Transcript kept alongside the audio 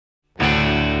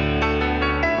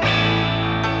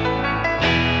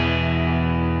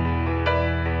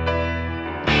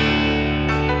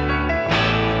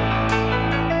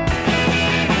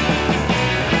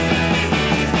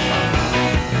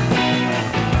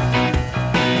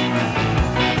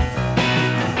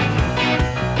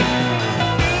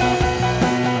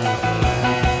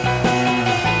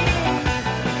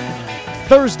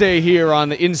Thursday here on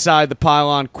the Inside the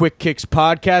Pylon Quick Kicks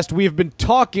podcast. We have been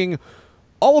talking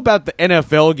all about the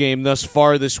NFL game thus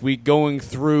far this week, going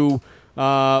through,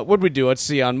 what did we do? Let's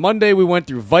see. On Monday, we went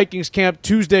through Vikings camp.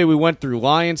 Tuesday, we went through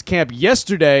Lions camp.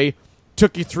 Yesterday,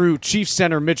 took you through Chiefs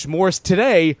center Mitch Morse.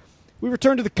 Today, we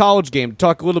return to the college game to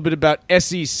talk a little bit about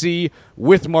SEC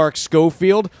with Mark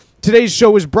Schofield. Today's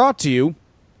show is brought to you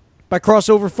by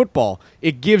Crossover Football.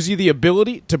 It gives you the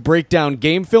ability to break down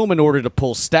game film in order to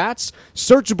pull stats,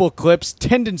 searchable clips,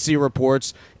 tendency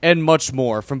reports, and much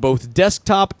more from both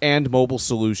desktop and mobile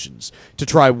solutions. To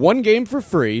try one game for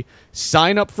free,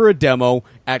 sign up for a demo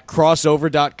at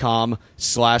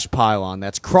crossover.com/pylon.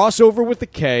 That's crossover with a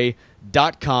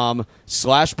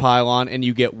K.com/pylon, and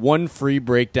you get one free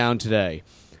breakdown today.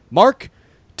 Mark,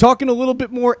 talking a little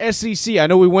bit more SEC. I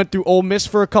know we went through Ole Miss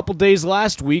for a couple days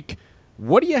last week.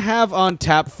 What do you have on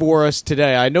tap for us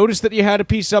today? I noticed that you had a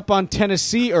piece up on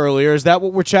Tennessee earlier. Is that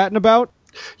what we're chatting about?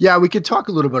 Yeah, we could talk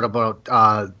a little bit about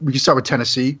we can start with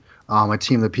Tennessee, a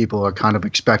team that people are kind of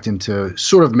expecting to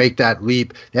sort of make that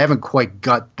leap. They haven't quite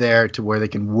got there to where they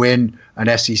can win an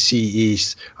SEC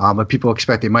East, but people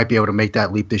expect they might be able to make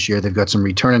that leap this year. They've got some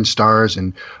returning stars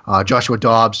and Joshua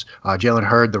Dobbs, Jalen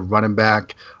Hurd, the running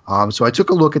back. So I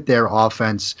took a look at their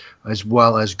offense as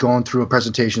well as going through a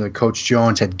presentation that Coach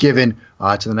Jones had given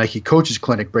to the Nike Coaches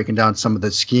Clinic, breaking down some of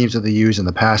the schemes that they use in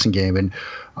the passing game. And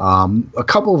a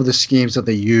couple of the schemes that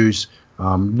they use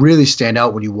really stand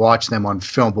out when you watch them on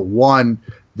film. But one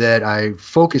that I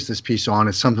focus this piece on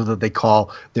is something that they call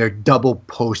their double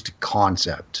post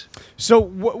concept. So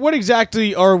what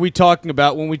exactly are we talking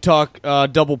about when we talk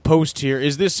double post here?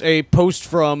 Is this a post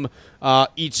from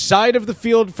each side of the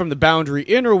field, from the boundary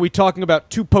in, or are we talking about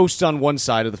two posts on one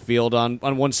side of the field, on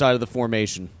one side of the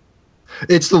formation?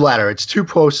 It's the latter. It's two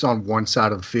posts on one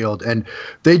side of the field, and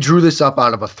they drew this up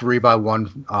out of a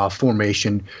 3-by-1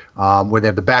 formation where they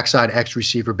have the backside X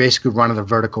receiver basically running the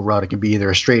vertical route. It can be either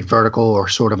a straight vertical or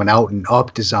sort of an out and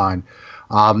up design.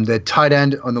 The tight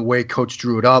end, on the way Coach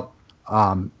drew it up,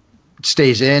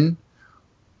 stays in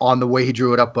on the way he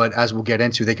drew it up, but as we'll get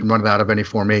into, they can run it out of any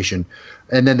formation.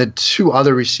 And then the two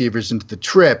other receivers into the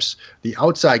trips, the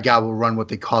outside guy will run what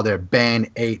they call their band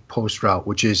 8 post route,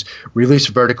 which is release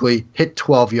vertically, hit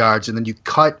 12 yards, and then you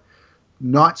cut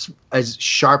not as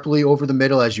sharply over the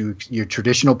middle as your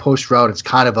traditional post route. It's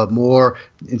kind of a more,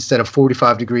 instead of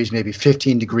 45 degrees, maybe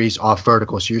 15 degrees off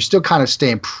vertical. So you're still kind of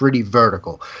staying pretty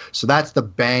vertical. So that's the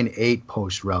band 8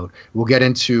 post route. We'll get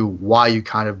into why you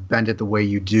kind of bend it the way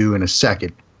you do in a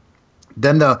second.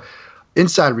 Then the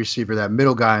inside receiver, that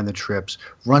middle guy in the trips,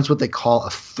 runs what they call a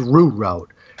through route.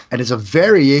 And it's a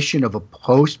variation of a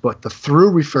post, but the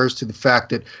through refers to the fact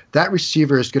that that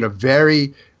receiver is going to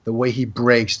vary the way he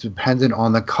breaks dependent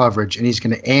on the coverage, and he's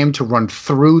going to aim to run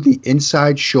through the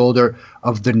inside shoulder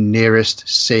of the nearest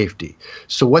safety.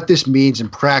 So what this means in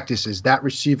practice is that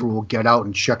receiver will get out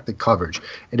and check the coverage.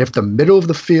 And if the middle of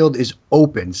the field is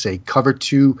open, say cover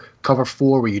 2, cover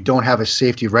 4, where you don't have a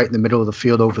safety right in the middle of the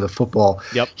field over the football,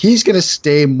 he's going to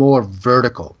stay more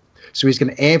vertical. So he's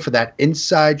going to aim for that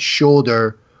inside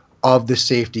shoulder of the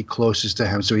safety closest to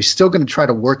him. So he's still going to try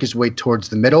to work his way towards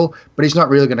the middle, but he's not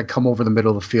really going to come over the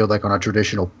middle of the field like on a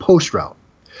traditional post route.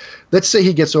 Let's say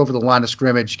he gets over the line of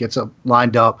scrimmage, gets up,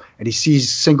 lined up, and he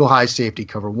sees single high safety,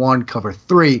 cover 1, cover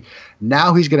 3.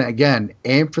 Now he's going to, again,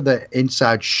 aim for the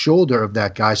inside shoulder of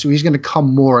that guy. So he's going to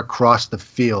come more across the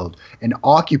field and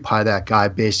occupy that guy,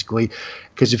 basically.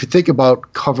 Because if you think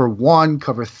about cover 1,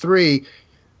 cover 3,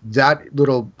 that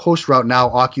little post route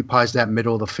now occupies that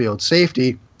middle of the field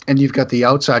safety. And you've got the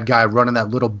outside guy running that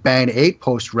little band 8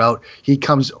 post route. He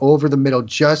comes over the middle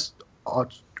just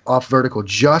off vertical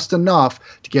just enough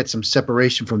to get some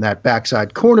separation from that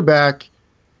backside cornerback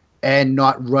and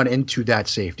not run into that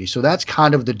safety. So that's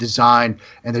kind of the design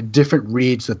and the different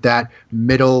reads that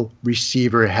middle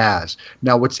receiver has.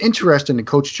 Now, what's interesting, and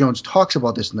Coach Jones talks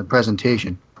about this in the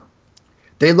presentation,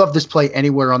 they love this play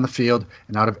anywhere on the field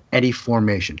and out of any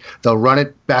formation. They'll run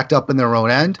it backed up in their own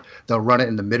end. They'll run it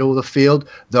in the middle of the field.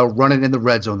 They'll run it in the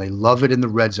red zone. They love it in the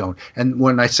red zone. And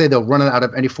when I say they'll run it out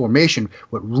of any formation,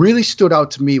 what really stood out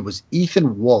to me was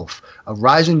Ethan Wolf, a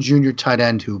rising junior tight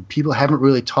end who people haven't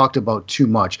really talked about too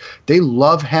much. They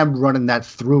love him running that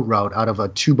through route out of a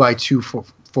 2-by-2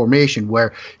 formation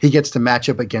where he gets to match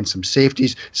up against some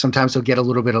safeties. Sometimes he'll get a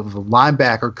little bit of a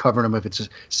linebacker covering him if it's,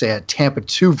 say, a Tampa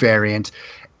 2 variant.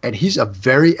 And he's a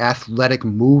very athletic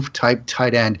move type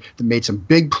tight end that made some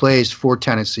big plays for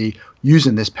Tennessee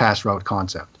using this pass route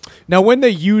concept. Now, when they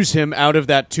use him out of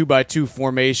that 2-by-2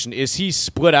 formation, is he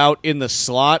split out in the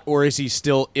slot or is he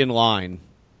still in line?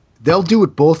 They'll do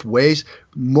it both ways.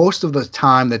 Most of the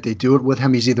time that they do it with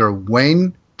him, he's either a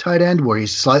wing tight end where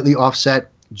he's slightly offset,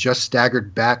 just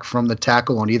staggered back from the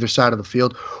tackle on either side of the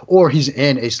field, or he's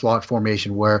in a slot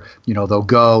formation where, they'll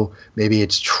go, maybe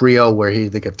it's trio where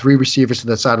they get 3 receivers to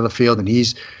that side of the field and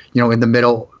he's, in the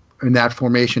middle in that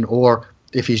formation, or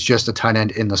if he's just a tight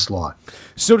end in the slot.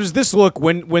 So does this look,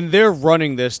 when they're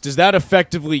running this, does that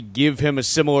effectively give him a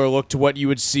similar look to what you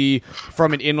would see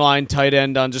from an inline tight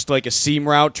end on just like a seam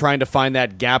route, trying to find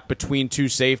that gap between 2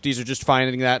 safeties, or just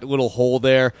finding that little hole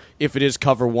there if it is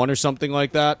cover 1 or something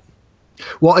like that?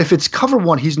 Well, if it's cover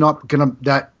 1, he's not going to –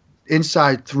 that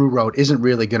inside through route isn't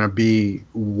really going to be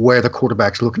where the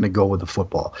quarterback's looking to go with the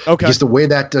football. Okay. Because the way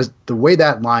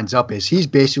that lines up is he's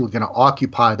basically going to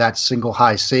occupy that single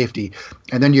high safety,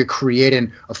 and then you're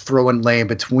creating a throw-in lane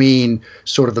between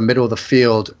sort of the middle of the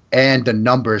field and the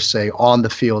numbers, say, on the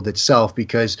field itself,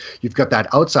 because you've got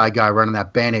that outside guy running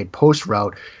that band-aid post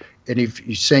route, and if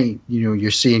you're saying,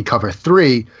 you're seeing cover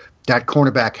 3, that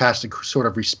cornerback has to sort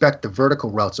of respect the vertical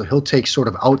route, so he'll take sort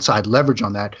of outside leverage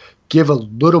on that, give a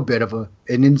little bit of an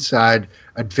inside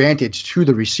advantage to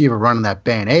the receiver running that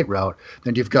band-aid route.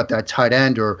 Then you've got that tight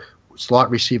end or slot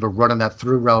receiver running that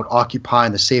through route,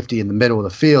 occupying the safety in the middle of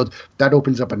the field. That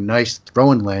opens up a nice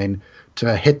throwing lane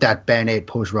to hit that band-aid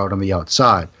post route on the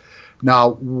outside.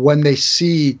 Now, when they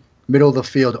see middle of the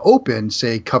field open,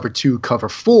 say cover 2, cover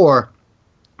 4,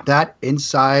 that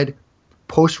inside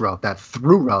post route, that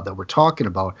through route that we're talking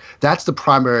about, that's the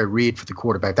primary read for the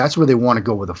quarterback. That's where they want to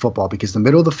go with the football, because the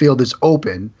middle of the field is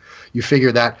open. You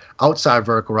figure that outside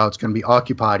vertical route is going to be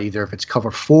occupied, either if it's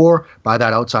cover 4 by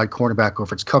that outside cornerback, or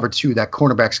if it's cover 2, that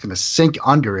cornerback's going to sink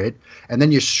under it, and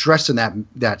then you're stressing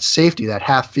that safety, that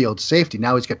half field safety.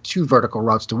 Now he's got 2 vertical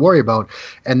routes to worry about,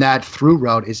 and that through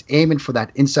route is aiming for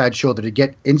that inside shoulder to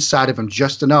get inside of him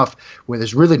just enough where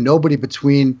there's really nobody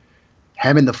between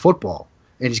him and the football,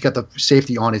 and he's got the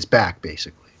safety on his back,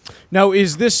 basically. Now,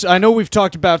 is this – I know we've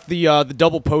talked about the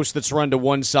double post that's run to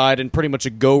one side and pretty much a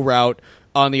go route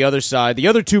on the other side. The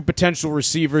other 2 potential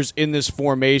receivers in this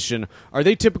formation, are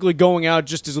they typically going out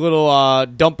just as little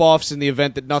dump-offs in the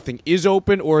event that nothing is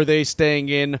open, or are they staying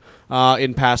in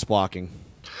pass blocking?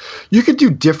 You can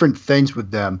do different things with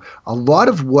them. A lot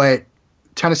of what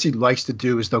Tennessee likes to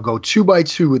do is they'll go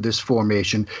 2-by-2 with this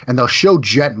formation, and they'll show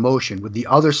jet motion with the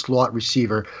other slot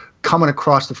receiver coming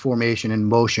across the formation in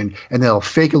motion, and they'll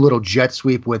fake a little jet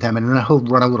sweep with him, and then he'll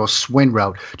run a little swing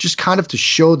route, just kind of to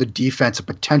show the defense a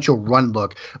potential run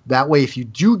look. That way, if you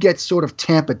do get sort of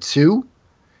Tampa 2,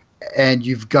 and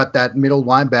you've got that middle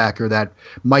linebacker, that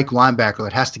Mike linebacker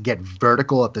that has to get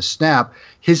vertical at the snap,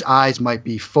 his eyes might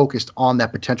be focused on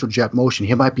that potential jet motion.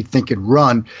 He might be thinking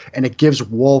run, and it gives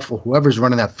Wolf or whoever's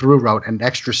running that through route an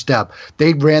extra step.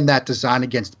 They ran that design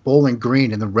against Bowling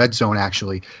Green in the red zone,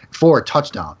 actually, for a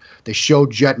touchdown. They showed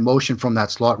jet motion from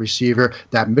that slot receiver.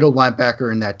 That middle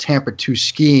linebacker in that Tampa 2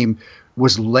 scheme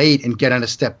was late in getting a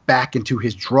step back into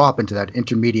his drop into that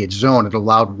intermediate zone. It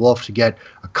allowed Wolf to get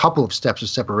a couple of steps of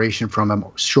separation from him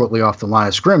shortly off the line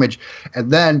of scrimmage.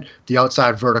 And then the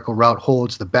outside vertical route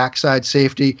holds the backside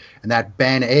safety, and that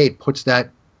band-aid puts that,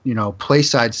 play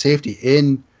side safety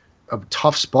in a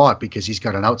tough spot because he's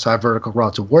got an outside vertical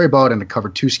route to worry about and a cover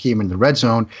 2 scheme in the red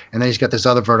zone, and then he's got this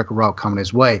other vertical route coming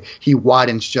his way. He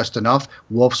widens just enough.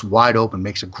 Wolf's wide open,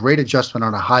 makes a great adjustment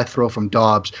on a high throw from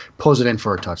Dobbs, pulls it in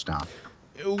for a touchdown.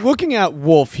 Looking at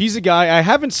Wolf, he's a guy, I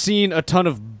haven't seen a ton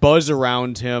of buzz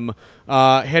around him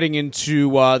heading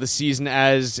into the season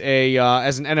as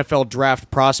an NFL draft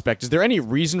prospect. Is there any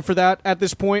reason for that at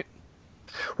this point?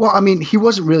 Well, I mean, he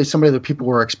wasn't really somebody that people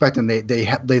were expecting.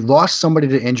 They lost somebody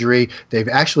to injury. They've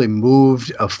actually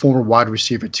moved a former wide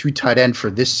receiver to tight end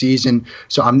for this season.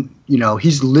 So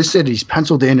he's listed, he's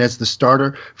penciled in as the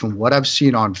starter. From what I've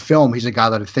seen on film, he's a guy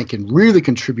that I think can really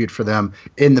contribute for them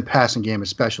in the passing game,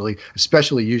 especially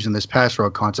using this pass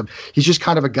route concept. He's just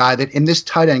kind of a guy that in this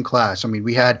tight end class, I mean,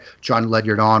 we had John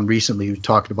Ledyard on recently who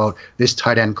talked about this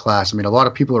tight end class. I mean, a lot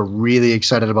of people are really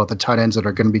excited about the tight ends that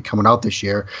are going to be coming out this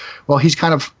year. Well, he's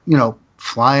kind of,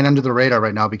 flying under the radar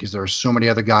right now because there are so many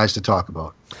other guys to talk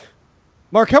about.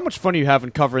 Mark, how much fun are you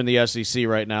having covering the SEC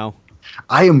right now?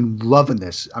 I am loving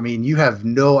this. I mean, you have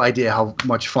no idea how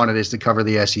much fun it is to cover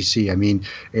the SEC. I mean,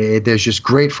 there's just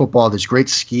great football. There's great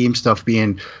scheme stuff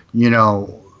being,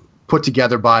 put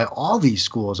together by all these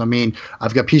schools. I mean,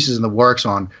 I've got pieces in the works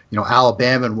on,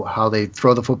 Alabama and how they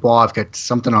throw the football. I've got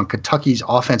something on Kentucky's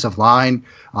offensive line.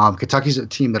 Kentucky's a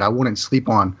team that I wouldn't sleep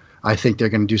on. I think they're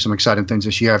going to do some exciting things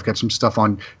this year. I've got some stuff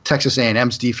on Texas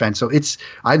A&M's defense. So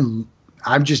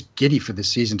I'm just giddy for this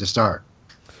season to start.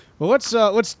 Well,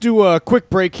 let's do a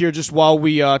quick break here just while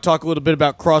we talk a little bit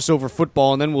about crossover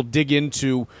football, and then we'll dig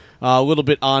into a little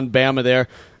bit on Bama there.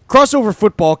 Crossover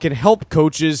football can help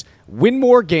coaches Win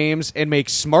more games and make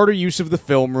smarter use of the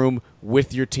film room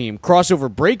with your team.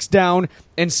 Crossover breaks down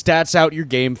and stats out your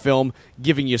game film,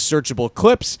 giving you searchable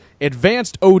clips,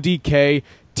 advanced ODK,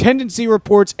 tendency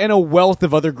reports, and a wealth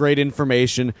of other great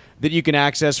information that you can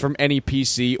access from any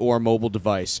PC or mobile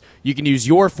device. You can use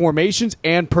your formations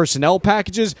and personnel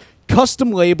packages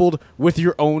custom labeled with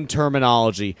your own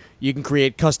terminology. You can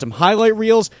create custom highlight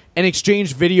reels and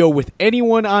exchange video with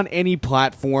anyone on any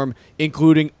platform,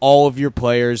 including all of your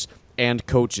players and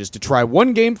coaches. To try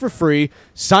one game for free,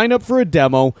 sign up for a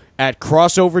demo at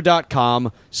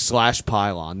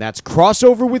crossover.com/pylon. That's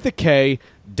crossover with a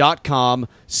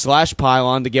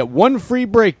K.com/pylon to get one free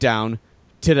breakdown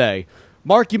today.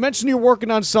 Mark, you mentioned you're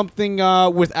working on something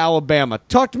with Alabama.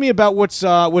 Talk to me about what's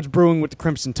brewing with the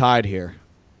Crimson Tide here.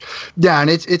 Yeah, and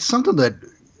it's something that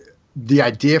the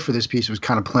idea for this piece was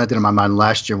kind of planted in my mind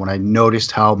last year when I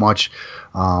noticed how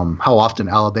often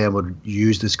Alabama would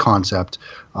use this concept.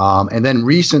 And then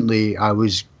recently I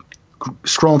was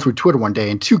scrolling through Twitter one day,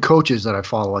 and two coaches that I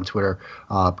follow on Twitter,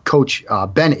 Coach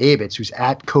Ben Abitz, who's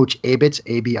at Coach Abitz,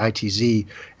 Abitz,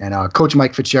 and Coach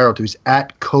Mike Fitzgerald, who's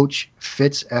at Coach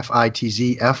Fitz, Fitz,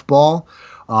 F-ball,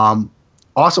 also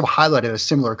highlighted a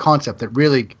similar concept that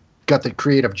really got the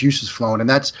creative juices flowing. And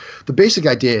that's the basic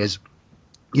idea is,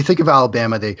 you think of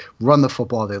Alabama, they run the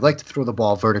football, they like to throw the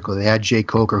ball vertically. They had Jay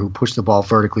Coker, who pushed the ball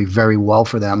vertically very well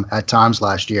for them at times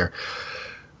last year.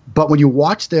 But when you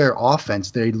watch their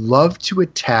offense, they love to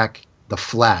attack the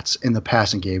flats in the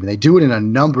passing game. And they do it in a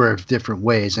number of different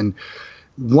ways. And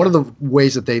one of the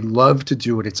ways that they love to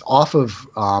do it, it's off of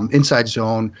inside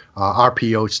zone,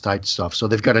 RPO type stuff. So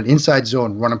they've got an inside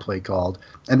zone run and play called.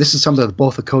 And this is something that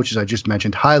both the coaches I just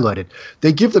mentioned highlighted.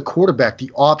 They give the quarterback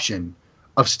the option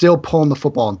of still pulling the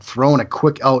football and throwing a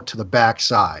quick out to the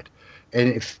backside. And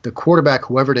if the quarterback,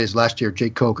 whoever it is last year,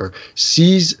 Jake Coker,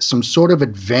 sees some sort of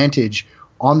advantage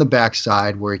on the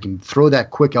backside where he can throw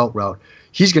that quick out route,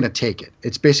 he's going to take it.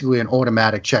 It's basically an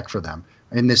automatic check for them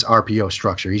in this RPO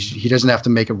structure. He doesn't have to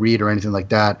make a read or anything like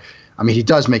that. I mean, he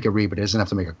does make a read, but he doesn't have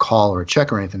to make a call or a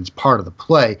check or anything. It's part of the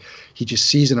play. He just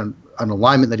sees an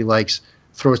alignment that he likes,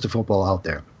 throws the football out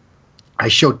there. I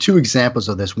showed two examples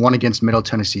of this, one against Middle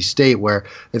Tennessee State where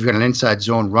they've got an inside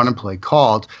zone run and play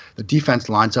called. The defense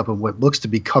lines up in what looks to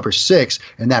be cover 6,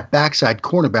 and that backside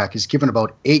cornerback is given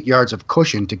about 8 yards of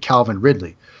cushion to Calvin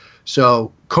Ridley.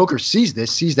 So Coker sees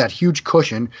that huge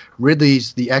cushion.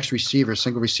 Ridley's the X receiver,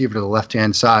 single receiver to the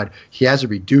left-hand side. He has a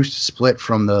reduced split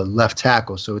from the left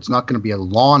tackle, so it's not going to be a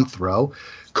long throw.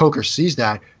 Coker sees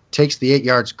that, takes the 8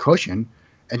 yards cushion,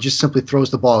 and just simply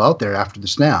throws the ball out there after the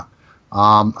snap.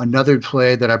 Another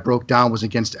play that I broke down was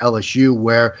against LSU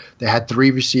where they had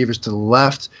 3 receivers to the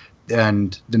left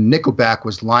and the nickelback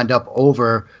was lined up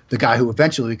over the guy who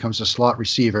eventually becomes a slot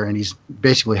receiver, and he's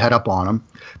basically head up on him.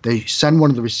 They send one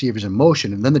of the receivers in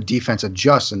motion, and then the defense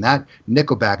adjusts, and that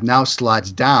nickelback now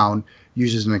slides down,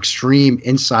 uses an extreme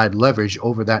inside leverage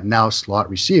over that now slot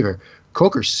receiver.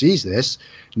 Coker sees this.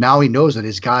 Now he knows that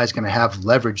his guy is going to have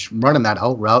leverage running that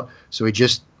out route, so he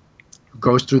just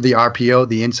goes through the RPO,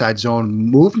 the inside zone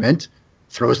movement,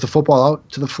 throws the football out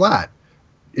to the flat.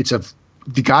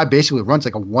 The guy basically runs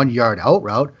like a 1 yard out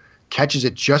route, catches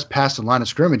it just past the line of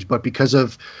scrimmage, but because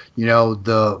of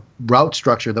the route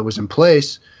structure that was in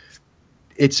place,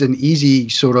 it's an easy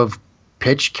sort of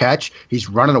pitch catch. He's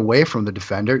running away from the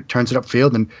defender, turns it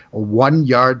upfield, and a 1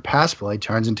 yard pass play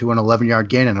turns into an 11-yard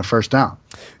gain and a first down.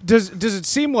 Does it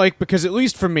seem like, because at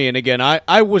least for me, and again,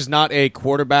 I was not a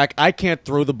quarterback, I can't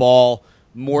throw the ball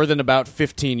more than about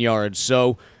 15 yards,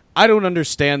 so I don't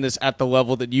understand this at the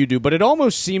level that you do, but it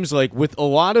almost seems like with a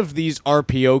lot of these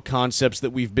RPO concepts that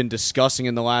we've been discussing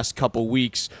in the last couple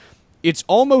weeks, it's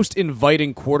almost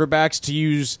inviting quarterbacks to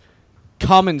use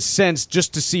common sense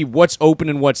just to see what's open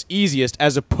and what's easiest,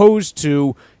 as opposed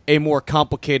to a more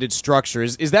complicated structure.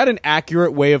 Is that an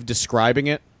accurate way of describing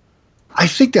it? I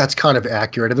think that's kind of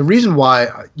accurate. And the reason why,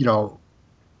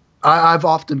 I've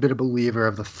often been a believer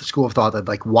of the school of thought that,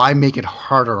 like, why make it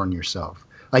harder on yourself?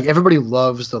 Like, everybody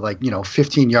loves the,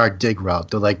 15-yard dig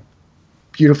route, the,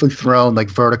 beautifully thrown,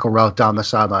 vertical route down the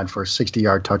sideline for a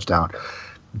 60-yard touchdown.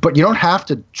 But you don't have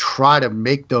to try to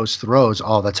make those throws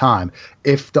all the time.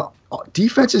 If the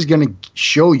defense is going to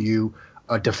show you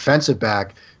a defensive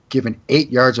back giving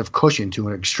 8 yards of cushion to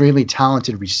an extremely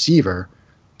talented receiver,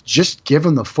 just give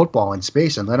him the football in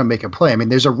space and let him make a play. I mean,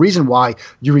 there's a reason why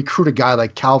you recruit a guy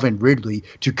like Calvin Ridley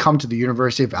to come to the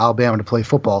University of Alabama to play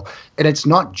football. And it's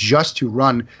not just to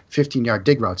run 15-yard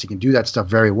dig routes. He can do that stuff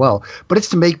very well, but it's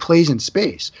to make plays in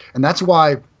space. And that's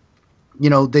why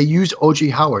they use O.J.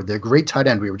 Howard, their great tight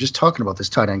end. We were just talking about this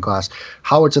tight end class.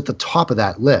 Howard's at the top of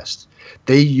that list.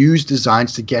 They use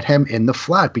designs to get him in the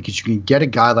flat because you can get a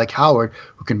guy like Howard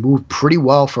who can move pretty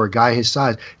well for a guy his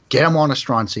size. Get him on a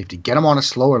strong safety. Get him on a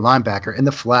slower linebacker in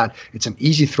the flat. It's an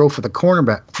easy throw for the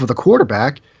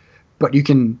quarterback, but you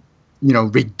can,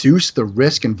 reduce the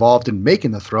risk involved in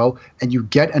making the throw, and you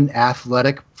get an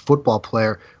athletic football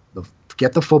player.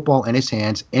 Get the football in his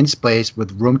hands in space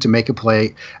with room to make a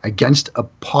play against a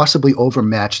possibly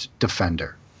overmatched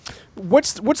defender.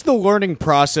 What's the learning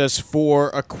process for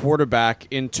a quarterback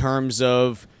in terms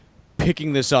of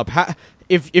picking this up?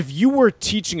 If you were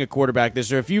teaching a quarterback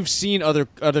this, or if you've seen other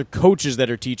coaches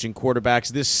that are teaching quarterbacks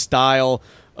this style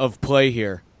of play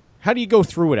here, how do you go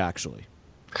through it actually?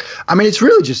 I mean, it's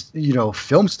really just,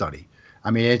 film study.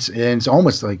 I mean, it's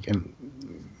almost like, and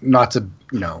not to,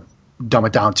 dumb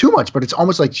it down too much, but it's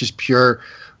almost like just pure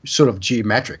sort of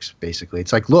geometrics, basically.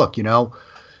 It's like, look,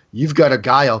 you've got a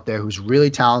guy out there who's really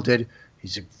talented.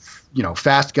 He's a,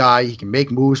 fast guy. He can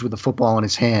make moves with the football in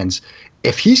his hands.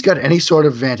 If he's got any sort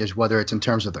of advantage, whether it's in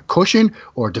terms of the cushion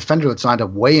or a defender that's lined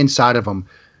up way inside of him,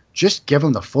 just give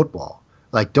him the football.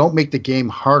 Like, don't make the game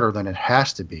harder than it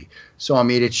has to be. So, I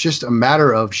mean, it's just a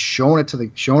matter of showing it to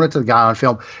the guy on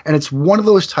film. And it's one of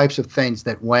those types of things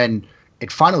that when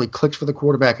it finally clicks for the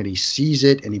quarterback and he sees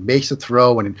it and he makes a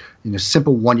throw, and a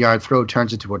simple 1-yard throw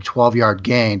turns into a 12-yard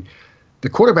gain, the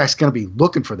quarterback's going to be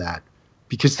looking for that.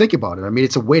 Because think about it. I mean,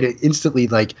 it's a way to instantly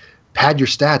pad your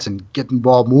stats and get the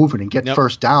ball moving and get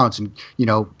first downs and,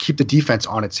 keep the defense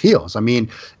on its heels. I mean,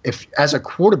 if as a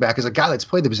quarterback, as a guy that's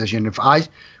played the position,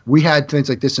 we had things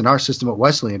like this in our system at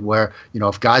Wesleyan where,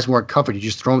 if guys weren't covered, you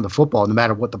just throw them the football, no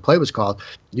matter what the play was called,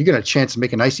 you get a chance to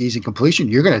make a nice, easy completion.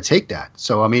 You're going to take that.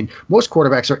 So, I mean, most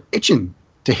quarterbacks are itching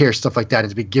to hear stuff like that and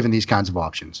to be given these kinds of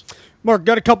options. Mark,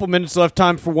 got a couple minutes left.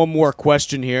 Time for one more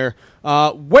question here.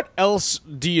 What else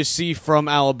do you see from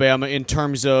Alabama in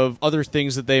terms of other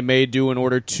things that they may do in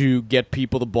order to get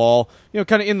people the ball,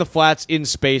 kind of in the flats, in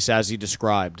space, as you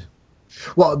described?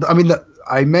 Well, I mean,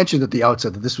 I mentioned at the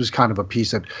outset that this was kind of a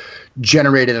piece that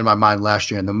generated in my mind last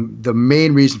year. And the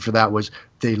main reason for that was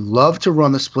they love to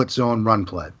run the split zone run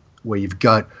play, where you've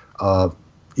got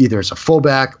either it's a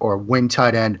fullback or a wing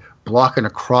tight end blocking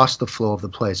across the flow of the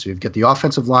play. So you've got the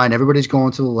offensive line, everybody's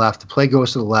going to the left, the play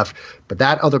goes to the left, but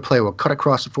that other player will cut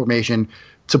across the formation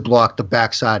to block the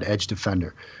backside edge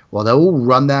defender. Well, they will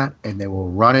run that, and they will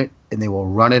run it, and they will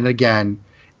run it again,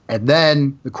 and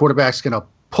then the quarterback's going to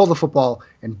pull the football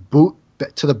and boot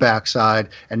to the backside,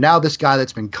 and now this guy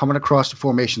that's been coming across the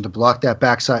formation to block that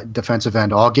backside defensive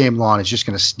end all game long is just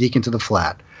going to sneak into the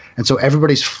flat. And so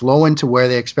everybody's flowing to where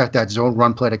they expect that zone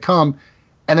run play to come,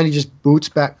 and then he just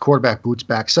quarterback boots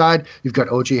backside. You've got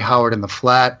O.J. Howard in the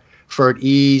flat for an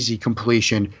easy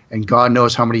completion, and God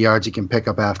knows how many yards he can pick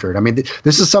up after it. I mean,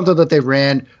 this is something that they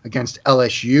ran against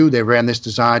LSU. They ran this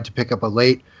design to pick up a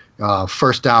late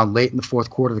first down late in the fourth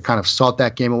quarter to kind of salt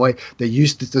that game away. They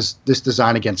used this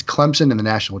design against Clemson in the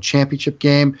national championship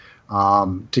game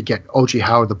to get O.J.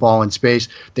 Howard the ball in space.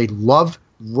 They love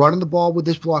running the ball with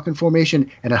this blocking formation,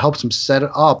 and it helps them set it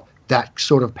up, that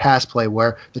sort of pass play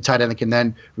where the tight end can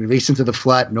then release into the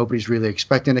flat. Nobody's really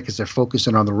expecting it because they're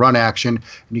focusing on the run action,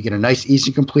 and you get a nice,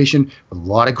 easy completion with a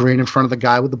lot of green in front of the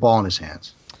guy with the ball in his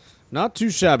hands. Not too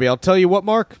shabby. I'll tell you what,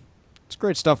 Mark. It's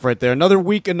great stuff right there. Another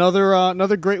week,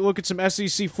 another great look at some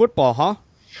SEC football, huh?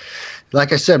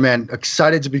 Like I said, man,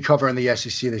 excited to be covering the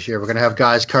SEC this year. We're going to have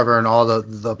guys covering all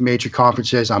the major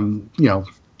conferences.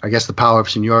 I guess the power of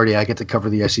seniority, I get to cover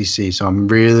the SEC, so I'm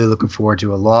really looking forward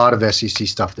to a lot of SEC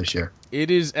stuff this year. It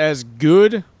is as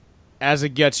good as it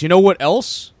gets. You know what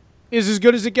else is as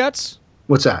good as it gets?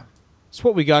 What's that? It's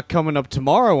what we got coming up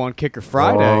tomorrow on Kicker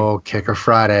Friday. Oh, Kicker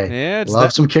Friday. Yeah,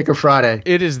 Love some Kicker Friday.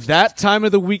 It is that time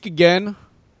of the week again,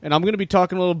 and I'm going to be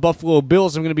talking a little Buffalo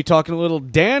Bills. I'm going to be talking a little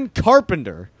Dan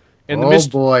Carpenter and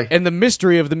the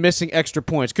mystery of the missing extra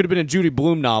points. Could have been a Judy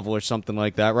Blume novel or something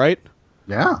like that, right?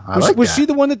 Yeah, was she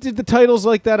the one that did the titles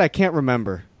like that? I can't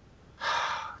remember.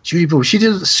 Judy Blume. She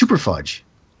did Super Fudge.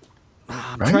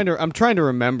 I'm trying to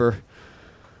remember.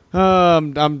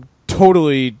 I'm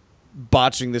totally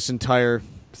botching this entire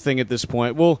thing at this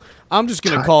point. Well, I'm just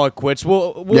going to call it quits.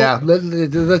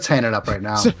 Let's hand it up right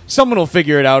now. Someone will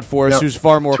figure it out for us who's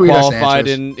far more qualified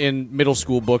in middle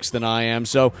school books than I am.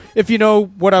 So if you know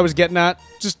what I was getting at,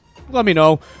 just let me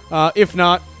know. If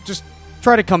not, just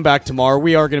try to come back tomorrow.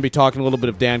 We are going to be talking a little bit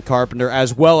of Dan Carpenter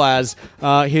as well as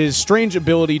his strange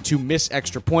ability to miss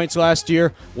extra points last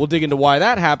year. We'll dig into why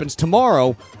that happens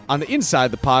tomorrow on the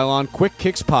Inside the Pylon Quick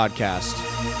Kicks podcast.